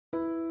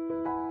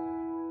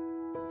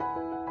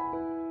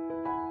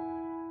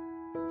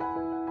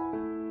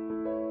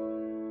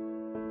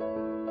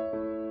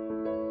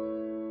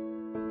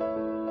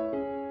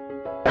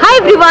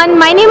everyone,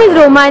 my name is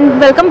Roma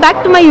and welcome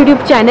back to my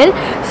YouTube channel.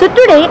 So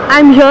today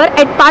I'm here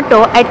at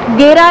Pato at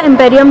Gera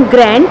Imperium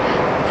Grand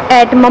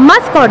at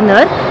Mama's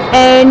Corner,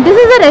 and this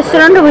is a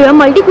restaurant over here,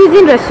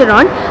 multi-cuisine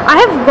restaurant. I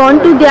have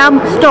gone to their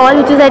stall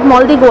which is at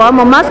Mall de Goa,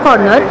 Mama's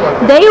Corner.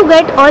 There you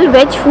get all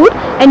veg food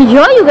and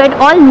here you get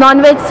all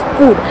non-veg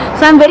food.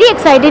 So I'm very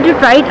excited to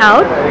try it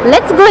out.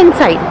 Let's go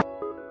inside.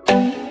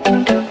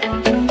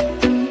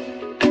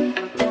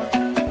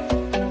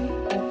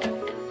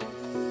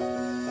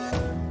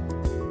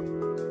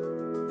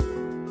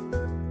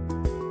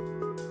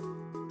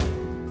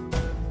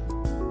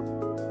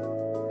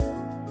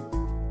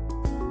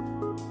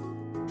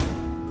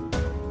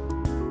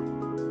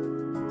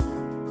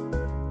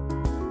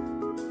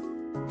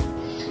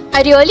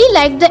 I really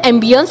liked the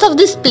ambience of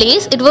this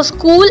place. It was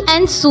cool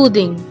and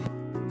soothing.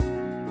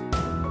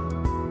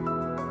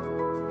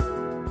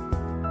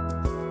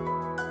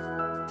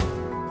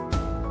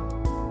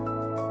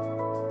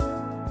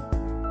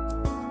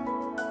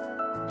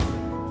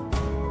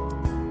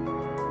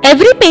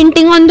 Every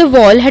painting on the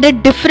wall had a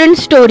different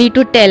story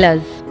to tell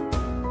us.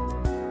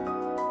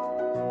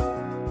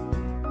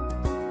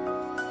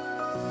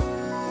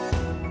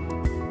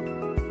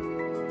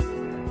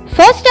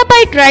 First up,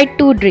 I tried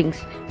two drinks.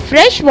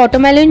 Fresh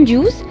watermelon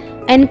juice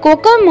and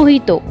coca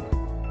mojito.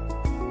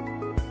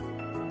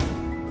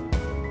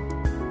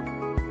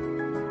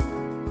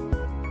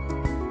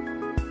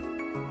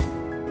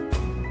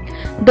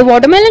 The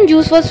watermelon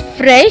juice was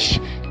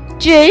fresh,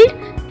 chilled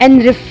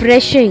and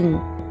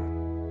refreshing.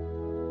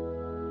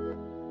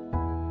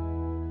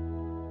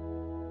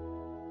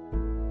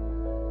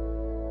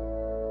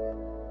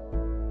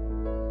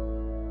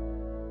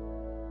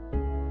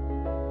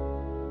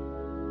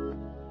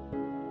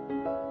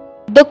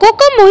 The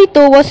coca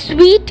mojito was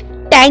sweet,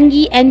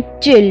 tangy and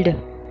chilled.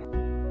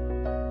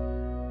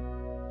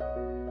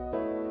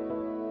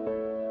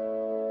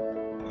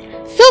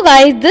 So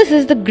guys, this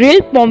is the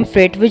grilled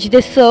pomfret which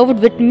they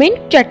served with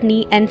mint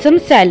chutney and some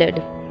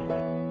salad.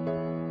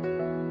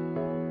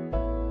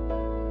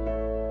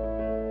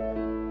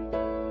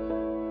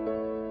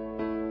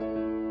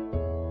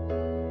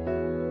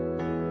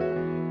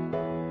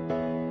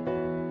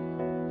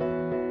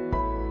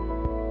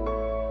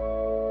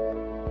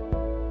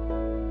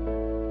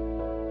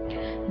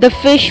 The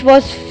fish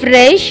was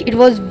fresh, it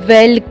was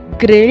well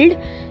grilled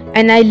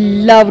and I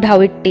loved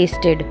how it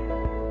tasted.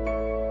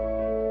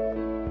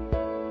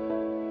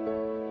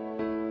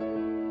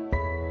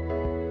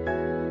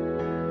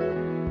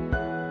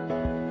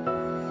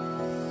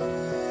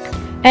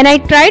 And I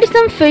tried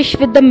some fish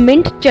with the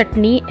mint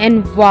chutney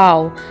and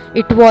wow,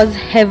 it was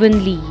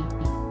heavenly.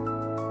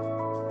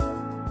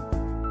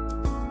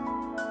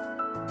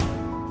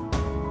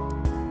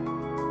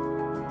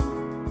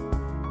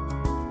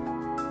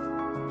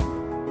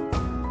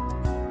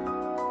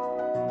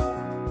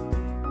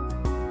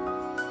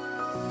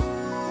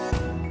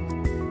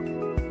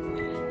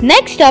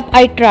 Next up,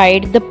 I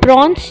tried the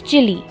prawns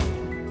chili.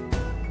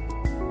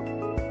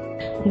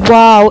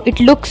 Wow, it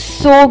looks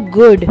so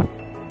good.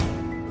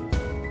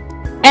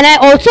 And I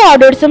also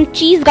ordered some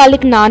cheese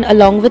garlic naan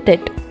along with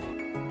it.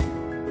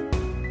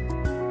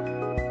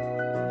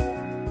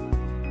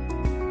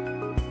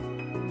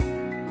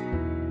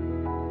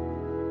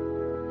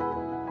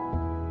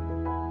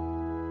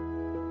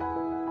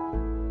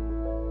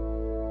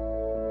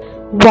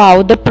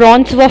 Wow, the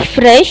prawns were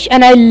fresh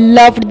and I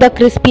loved the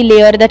crispy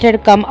layer that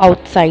had come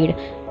outside.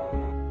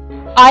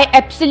 I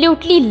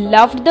absolutely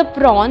loved the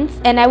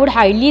prawns and I would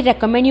highly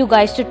recommend you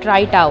guys to try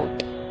it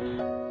out.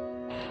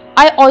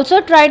 I also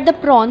tried the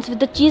prawns with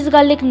the cheese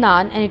garlic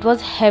naan and it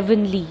was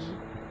heavenly.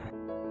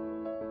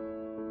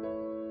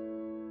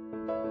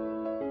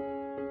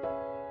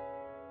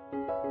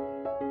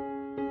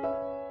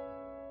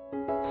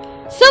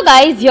 So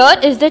guys, here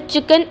is the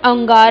chicken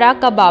angara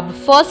kebab.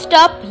 First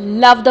up,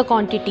 love the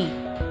quantity.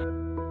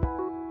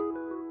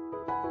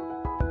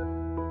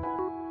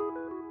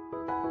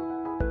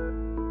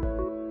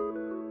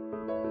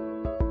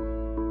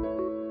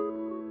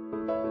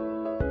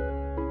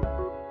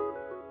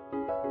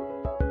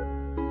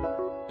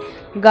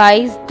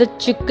 Guys, the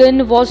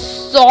chicken was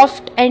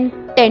soft and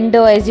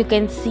tender as you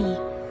can see.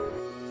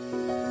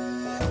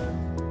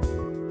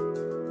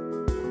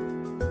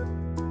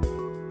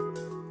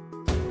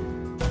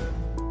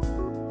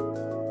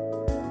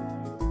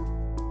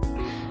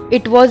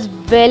 It was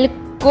well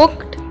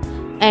cooked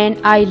and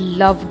I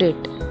loved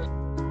it.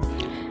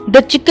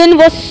 The chicken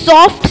was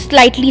soft,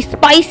 slightly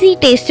spicy,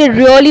 tasted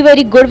really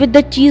very good with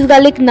the cheese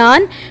garlic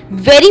naan,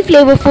 very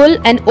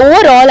flavorful, and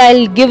overall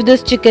I'll give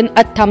this chicken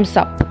a thumbs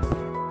up.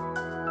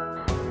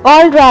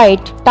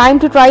 Alright, time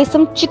to try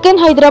some chicken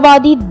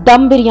Hyderabadi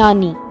dum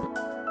biryani.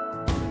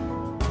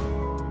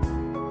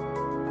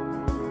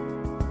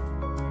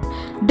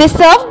 They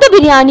served the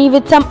biryani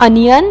with some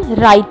onion,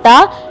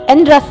 raita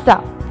and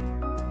rasa.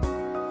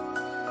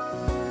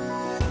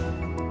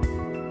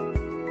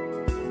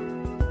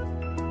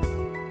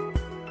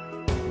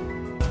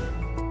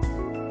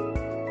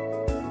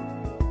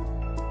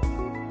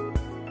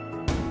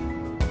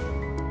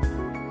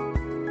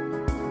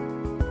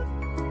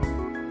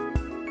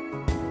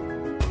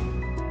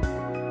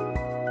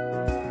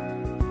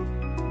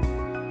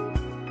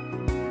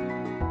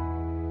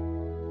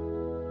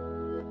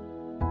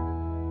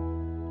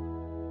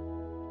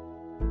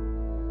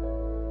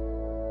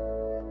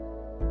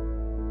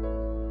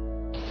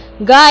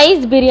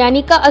 Guys,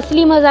 biryani का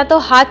असली मजा तो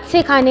हाथ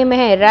से खाने में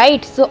है,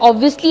 right? So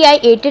obviously I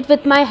ate it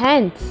with my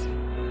hands.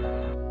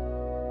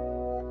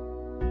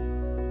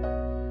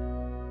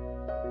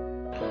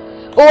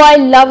 Oh, I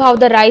love how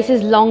the rice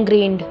is long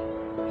grained.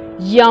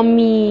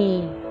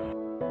 Yummy.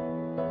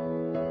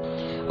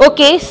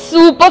 Okay,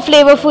 super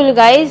flavorful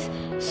guys.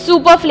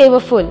 Super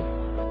flavorful.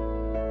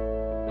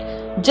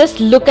 Just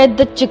look at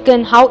the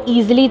chicken, how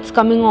easily it's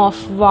coming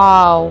off.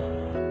 Wow.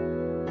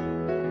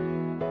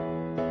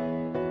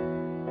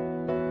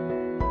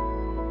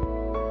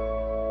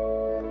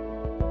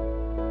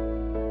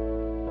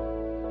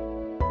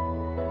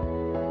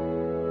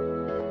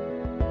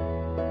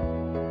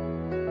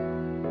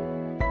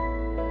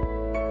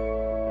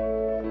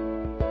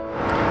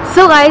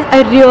 So guys,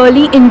 I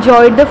really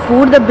enjoyed the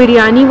food. The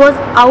biryani was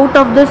out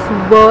of this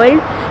world.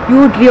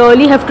 You would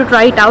really have to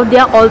try it out. They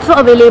are also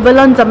available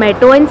on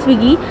Zomato and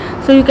Swiggy,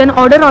 so you can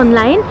order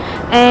online.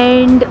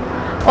 And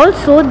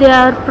also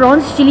their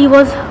prawns chili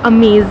was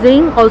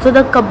amazing. Also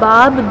the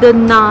kebab, the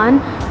naan,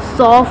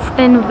 soft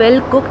and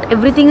well cooked.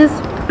 Everything is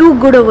too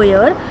good over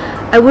here.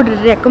 I would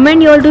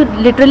recommend you all to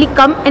literally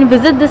come and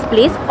visit this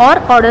place or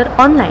order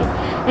online.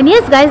 And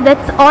yes guys,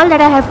 that's all that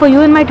I have for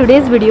you in my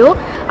today's video.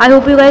 I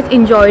hope you guys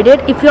enjoyed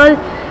it. If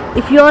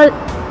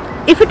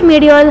it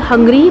made you all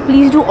hungry,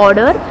 please do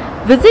order.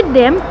 Visit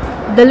them.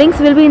 The links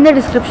will be in the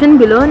description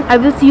below, and I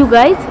will see you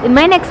guys in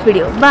my next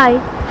video. Bye.